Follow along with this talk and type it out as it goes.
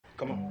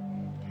Come on.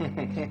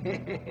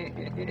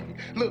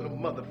 Little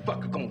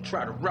motherfucker gonna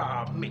try to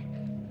rob me.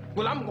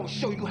 Well, I'm gonna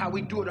show you how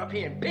we do it up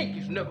here in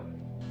Pinky's, nigga.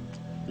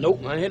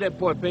 Nope, I ain't hear that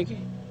boy, Pinky.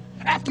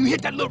 After you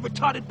hit that little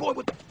retarded boy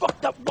with the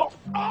fucked up walk.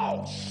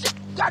 Oh, shit.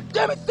 God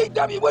damn it,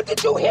 CW, what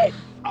did you hit?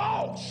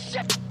 Oh,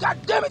 shit. God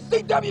damn it,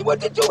 CW, what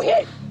did you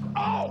hit?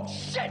 Oh,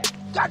 shit.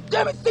 God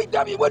damn it,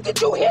 CW, what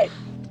did you hit?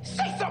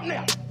 Say something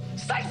else.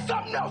 Say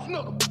something else,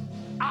 nigga.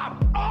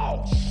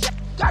 Oh, shit.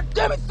 God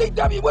damn it,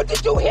 CW, what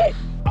did you hit?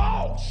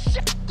 Oh,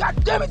 shit.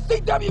 God damn it,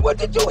 CW, what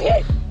did you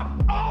hit?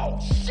 Oh,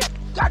 shit.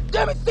 God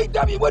damn it,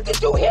 CW, what did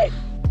you hit?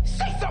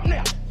 Say something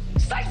else.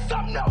 Say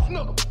something else,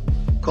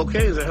 nigga.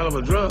 Cocaine's a hell of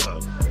a drug.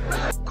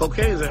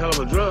 Cocaine's a hell of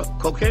a drug.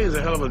 Cocaine's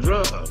a hell of a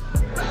drug.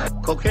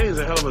 Cocaine's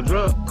a hell of a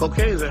drug.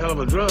 Cocaine's a hell of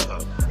a drug.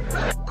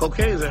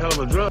 Cocaine's a hell of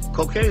a drug.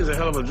 Cocaine's a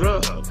hell of a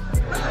drug.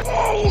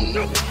 Oh,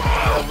 no.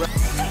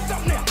 Say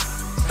something else.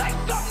 Say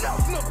something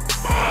else, nigga.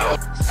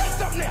 Say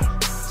something else.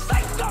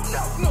 Say something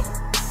else, nigga.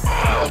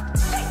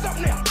 Say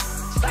something else.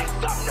 Say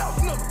something else,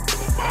 nigga.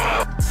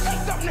 Say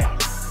something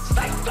else.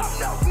 Say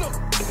something else, nigga.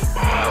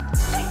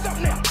 Say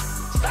something else.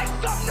 Say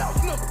something else,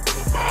 nigga.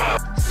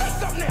 Say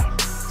something else.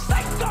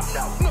 Say something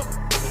else, nigga.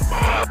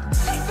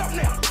 Say something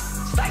else.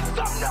 Say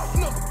something else,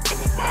 nigga.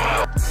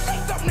 Say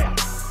something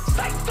else.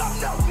 Say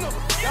something else, nigga.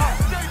 Yes,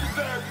 they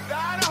deserve to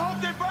die, and I hope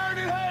they burn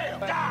in hell.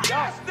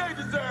 Yes, they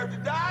deserve to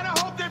die, and I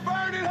hope they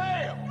burn in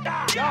hell.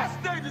 Yes,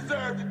 they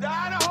deserve to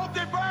die, and I hope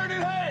they burn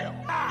in hell.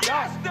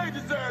 Yes, they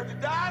deserve to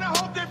die, and I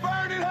hope they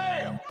burn in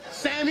hell.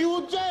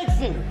 Samuel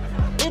Jackson,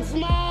 it's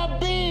my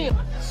bill.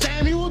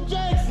 Samuel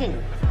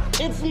Jackson,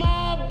 it's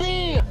my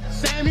bill.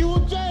 Samuel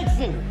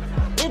Jackson,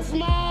 it's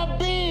my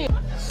bill.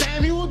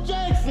 Samuel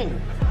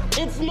Jackson,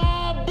 it's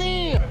my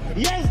bill.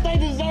 Yes, they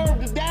deserve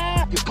to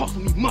die. You're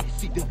costing me money,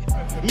 CW.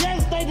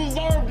 Yes, they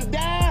deserve to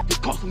die. You're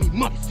costing me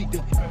money,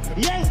 CW.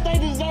 Yes, they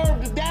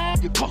deserve to die.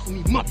 You're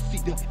costing me money,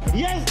 CW.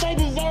 Yes, they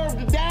deserve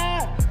to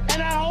die.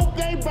 And I hope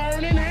they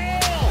burn in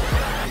hell.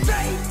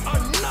 Say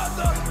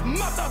another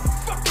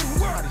motherfucking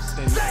word.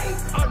 Say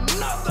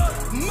another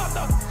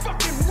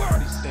motherfucking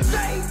word.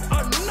 Say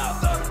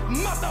another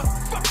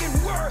motherfucking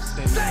word.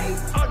 Say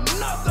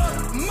another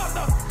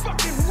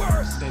motherfucking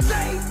word.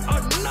 Say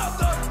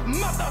another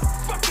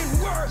motherfucking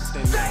word.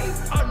 Say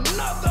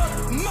another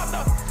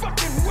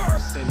motherfucking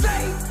word.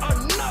 Say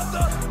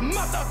another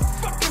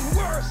motherfucking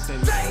word.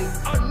 Say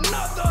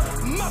another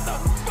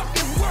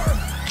motherfucking word.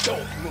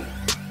 Don't move.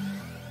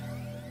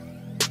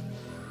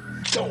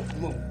 Don't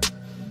move.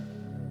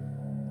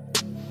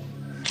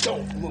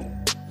 Don't move.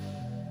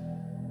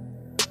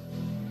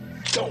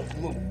 Don't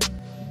move.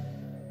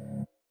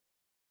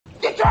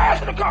 Get your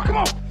ass in the car, come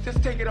on!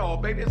 Just take it all,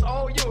 baby, it's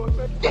all yours,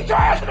 baby. Get your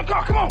ass in the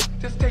car, come on!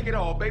 Just take it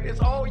all, baby, it's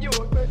all yours,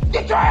 baby.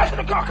 Get your ass in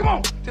the car, come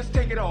on! Just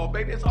take it all,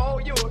 baby, it's all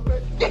yours,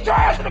 baby. Get your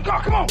ass in the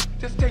car, come on!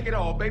 Just take it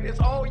all, baby, it's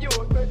all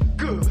yours, baby.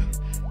 Good,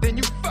 then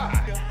you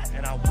fired.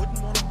 And I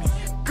wouldn't wanna be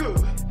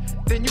good,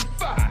 then you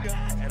fired.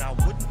 And I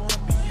wouldn't wanna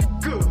be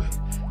good,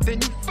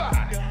 then you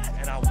fired.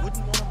 And I wouldn't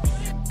wanna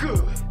be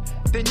good,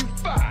 then you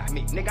fired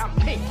me, nigga, I'm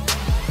pink.